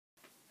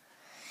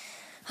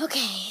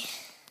Okay.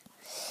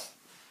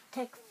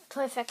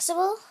 Toy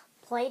Festival,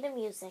 play the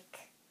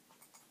music.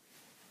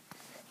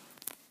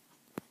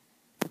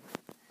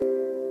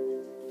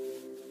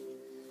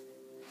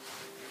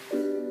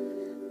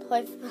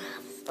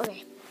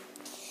 Okay.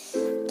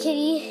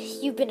 Kitty,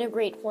 you've been a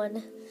great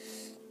one.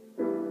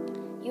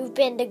 You've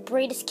been the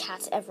greatest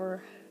cat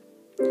ever.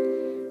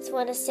 Just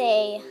want to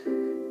say,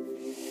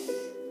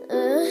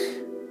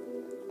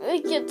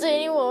 I can't say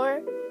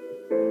anymore.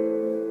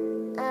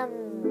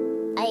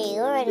 I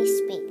already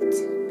speak.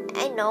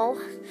 I know.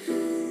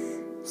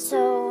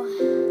 So,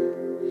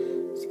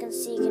 as you can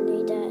see, you can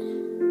read that.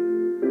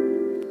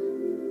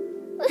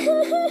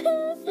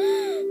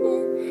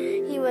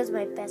 He was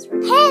my best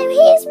friend. Hey,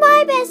 he's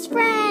my best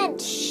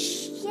friend!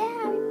 Shh,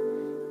 yeah.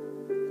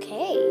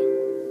 Okay.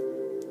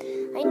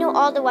 I know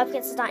all the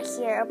webkits are not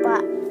here,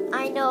 but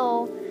I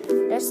know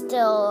they're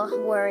still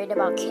worried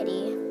about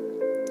Kitty.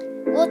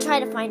 We'll try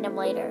to find them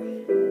later.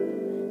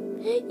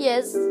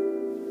 Yes.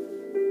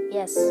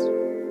 Yes.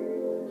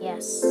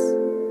 Yes.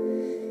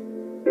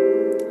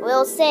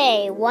 We'll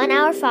say 1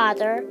 Our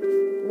Father,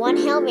 1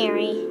 Hail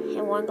Mary,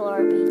 and 1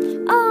 Glory Be.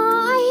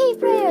 Oh, I hate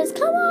prayers.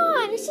 Come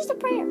on, it's just a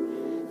prayer.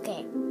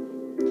 Okay.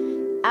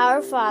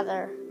 Our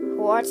Father,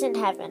 who art in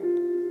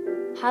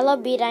heaven,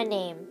 hallowed be thy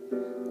name.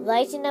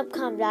 Lighten up,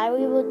 come, thy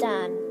will be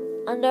done,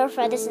 under our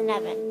feathers in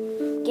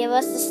heaven. Give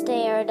us this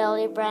day our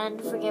daily bread,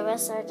 and forgive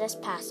us our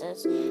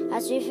trespasses,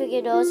 as we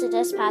forgive those who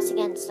trespass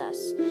against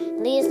us.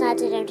 Lead us not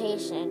to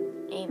temptation.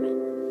 Amen.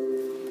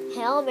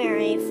 Hail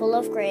Mary, full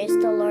of grace,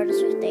 the Lord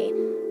is with thee.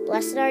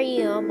 Blessed are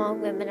you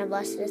among women, and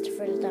blessed is the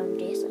fruit of thy womb,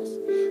 Jesus.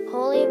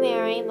 Holy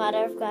Mary,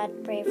 Mother of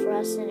God, pray for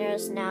us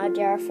sinners, now and at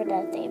the hour of our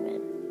death.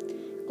 Amen.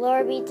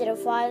 Glory be to the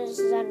Father, the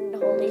Son, and the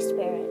Holy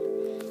Spirit,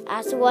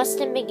 as it was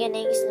in the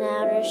beginning, is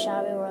now, and ever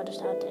shall be, world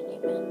without end.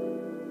 Amen.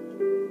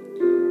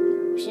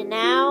 We should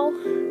now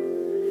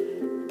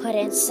put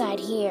it inside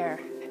here.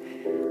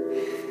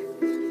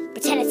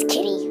 Pretend it's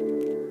Kitty.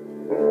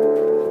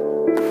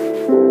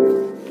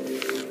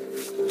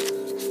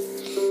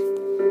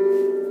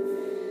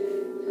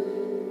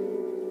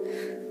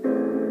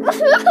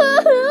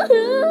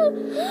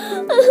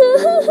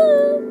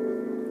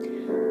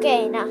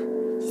 Okay, now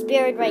she's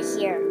buried right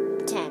here.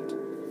 Pretend.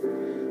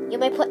 You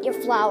may put your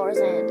flowers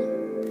in.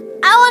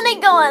 I want to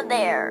go in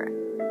there.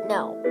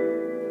 No.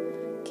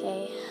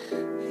 Okay.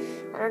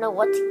 I don't know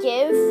what to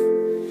give.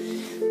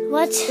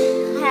 What?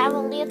 I have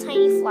only a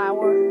tiny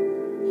flower.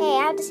 Hey,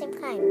 I have the same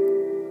kind.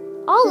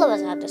 All of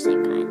us have the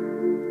same kind.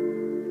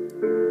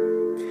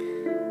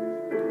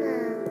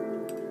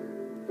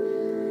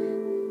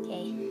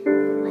 Okay,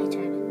 my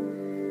turn.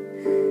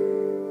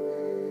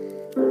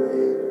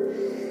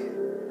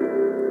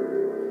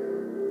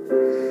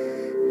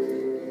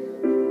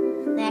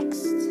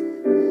 Next.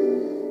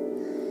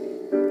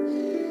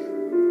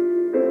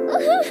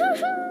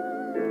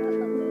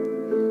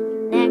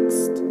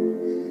 Next.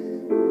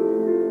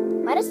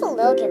 Why does the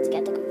little kids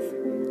get to go?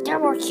 They're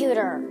more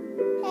cuter.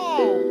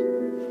 Hey.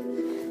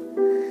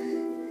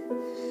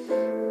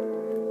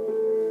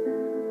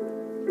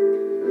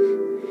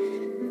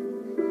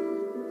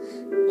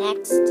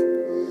 Next.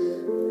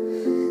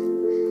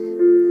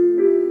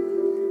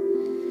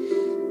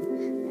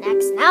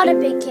 Next. Now the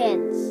big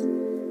kids.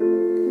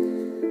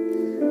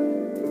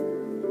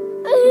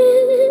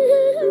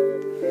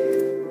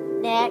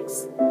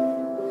 Next.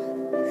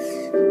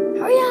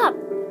 Hurry up.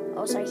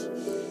 Oh, sorry.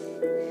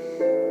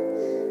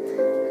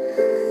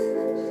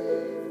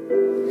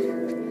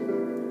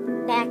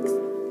 Next.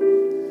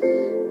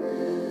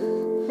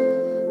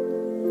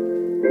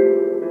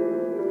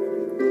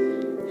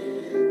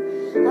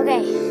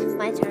 Okay, it's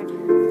my turn.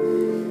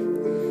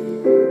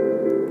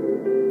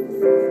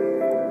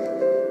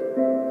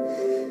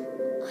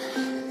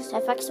 Is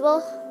that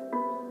flexible?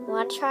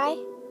 Want to try?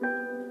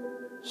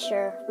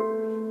 Sure.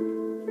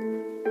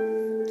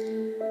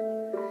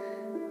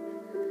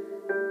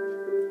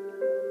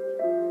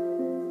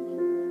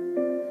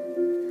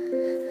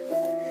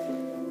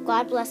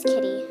 God bless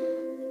Kitty.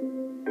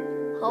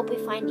 Hope we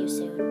find you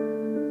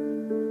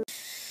soon.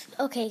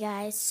 Okay,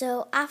 guys.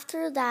 So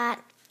after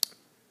that,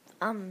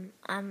 I'm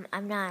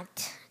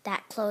not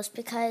that close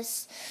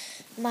because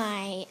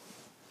my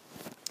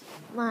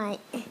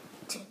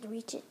to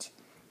reach it.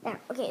 There.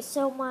 Okay,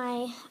 so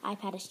my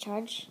iPad is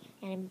charged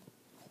and I'm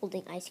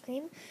holding ice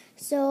cream.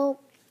 So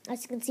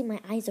as you can see, my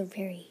eyes are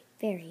very,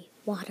 very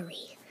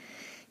watery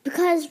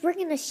because we're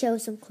gonna show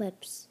some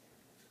clips.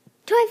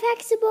 Toy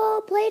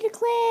Flexible, play the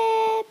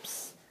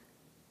clips.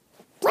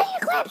 Play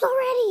the clips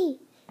already.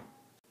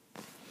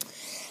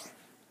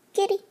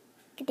 Kitty,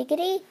 kitty,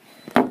 kitty.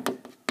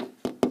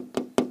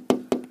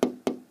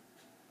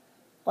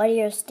 What are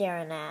you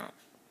staring at?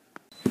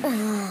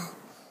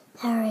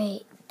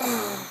 Hurry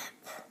up.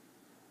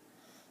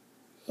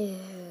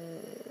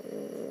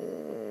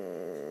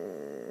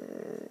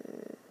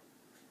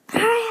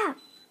 Hurry up.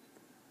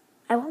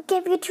 I won't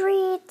give you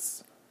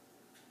treats.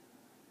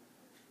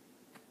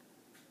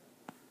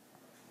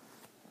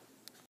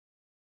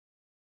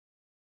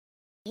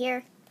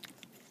 Here.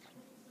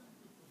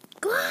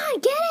 Go on,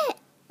 get it.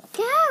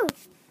 Go.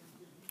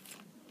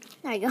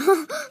 There you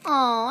go.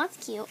 Oh, that's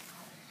cute.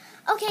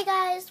 Okay,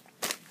 guys.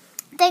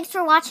 Thanks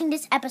for watching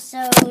this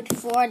episode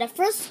for the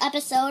first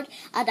episode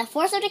of The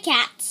Force of the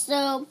Cat.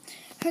 So,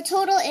 her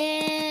total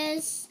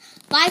is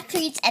 5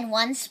 treats and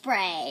 1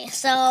 spray.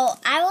 So,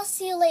 I will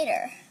see you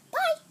later.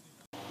 Bye!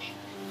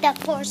 The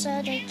Force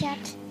of the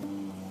Cat.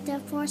 The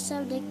Force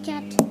of the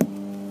Cat.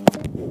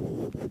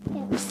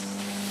 Yes.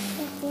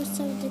 The Force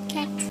of the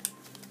Cat.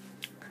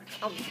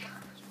 Okay.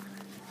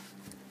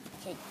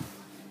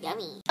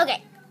 Yummy.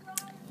 Okay.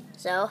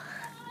 So,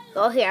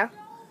 go here.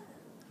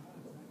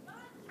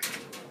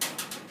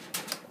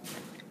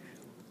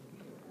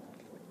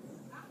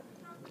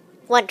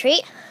 One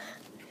treat.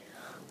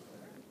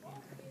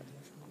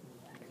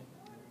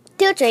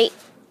 2 treat.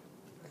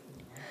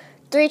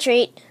 3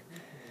 treat.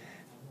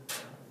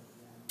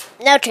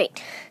 No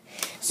treat.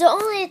 So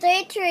only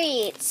 3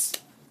 treats.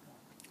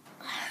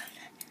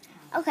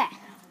 Okay.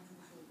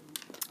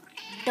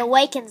 The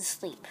wake and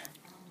sleep.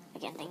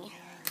 Again, thank you.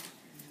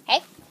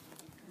 Okay.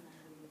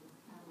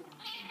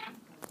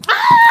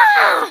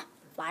 Ah!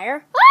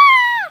 Fire.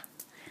 Ah!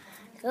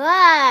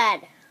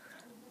 Good.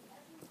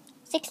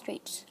 6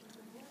 treats.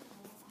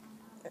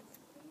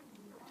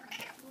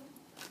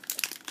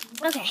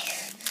 Okay.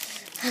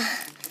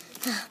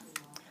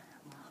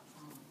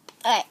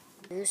 Alright.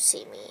 You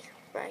see me,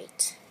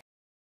 right?